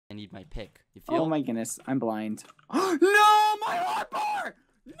need my pick. You feel? Oh my goodness, I'm blind. No, my hot bar!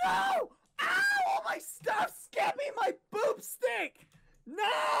 No! Ow! All my stuff! Skeppy, my boob stick!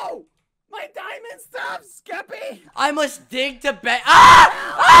 No! My diamond stuff, Skeppy! I must dig to bed.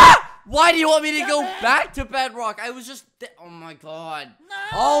 Ah! Ah! Why do you want me to go back to bedrock? I was just. Oh my god. No!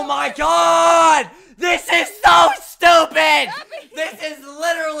 Oh my god! This is so stupid! This is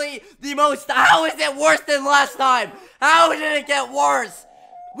literally the most. How is it worse than last time? How did it get worse?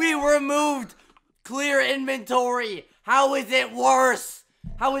 We removed clear inventory. How is it worse?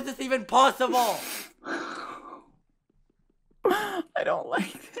 How is this even possible? I don't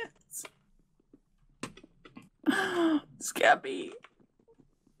like this. Skeppy.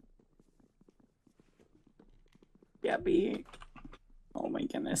 Skeppy. Oh my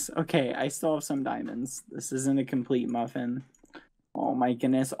goodness. Okay, I still have some diamonds. This isn't a complete muffin. Oh my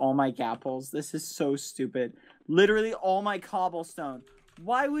goodness, all my gapples. This is so stupid. Literally all my cobblestone.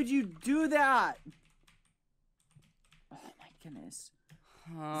 Why would you do that? Oh my goodness.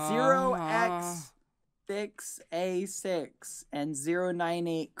 0x6a6 and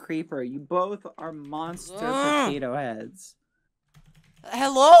 098 creeper. You both are monster potato heads.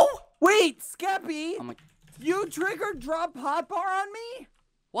 Hello? Wait, Skeppy! Oh my... You triggered drop hotbar on me?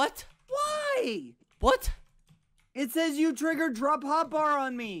 What? Why? What? It says you triggered drop hotbar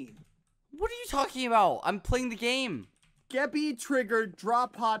on me. What are you talking about? I'm playing the game. Skeppy triggered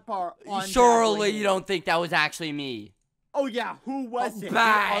drop hotbar on Surely you don't think that was actually me. Oh yeah, who was it?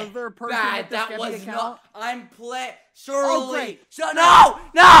 Bad. The other person Bad. with the That Skeppy was account? not. I'm playing. Oh, Surely. great. No!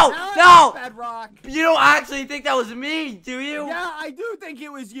 Now No! Bedrock. You don't actually think that was me, do you? Yeah, I do think it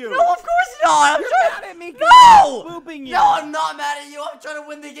was you. No, of course not. You're mad at me. No! I'm booping you. No, I'm not mad at you. I'm trying to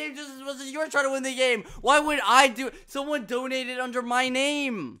win the game just as much as you're trying to win the game. Why would I do it? Someone donated under my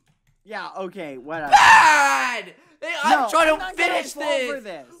name. Yeah, okay, whatever. Bad! I'm trying to finish this. Why?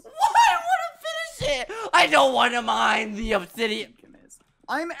 I want to finish it. I don't want to mine the obsidian.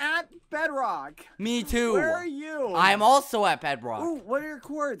 I'm at Bedrock. Me too. Where are you? I'm also at Bedrock. Ooh, what are your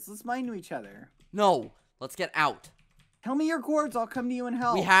chords? Let's mine to each other. No, let's get out. Tell me your chords. I'll come to you and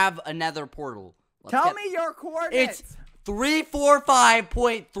help. We have another portal. Tell me your coordinates. It's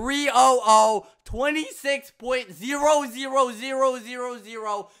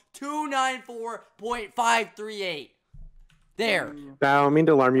 345.3026.0000294.538. There. I don't mean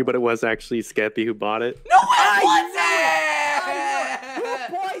to alarm you, but it was actually Skeppy who bought it. No, it wasn't! Who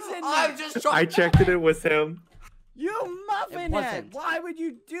poisoned me? I'm just trying. I checked it, it was him. You muffin head. Why would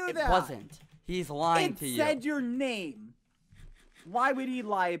you do that? It wasn't. He's lying to you. It said your name. Why would he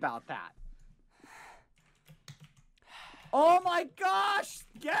lie about that? Oh my gosh!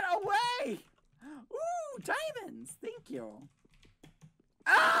 Get away! Ooh, diamonds! Thank you.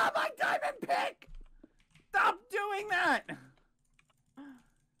 Ah, my diamond pick! Stop doing that!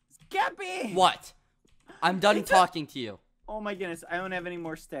 Skeppy! What? I'm done talking to you. Oh my goodness, I don't have any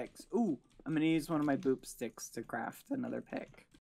more sticks. Ooh, I'm gonna use one of my boop sticks to craft another pick.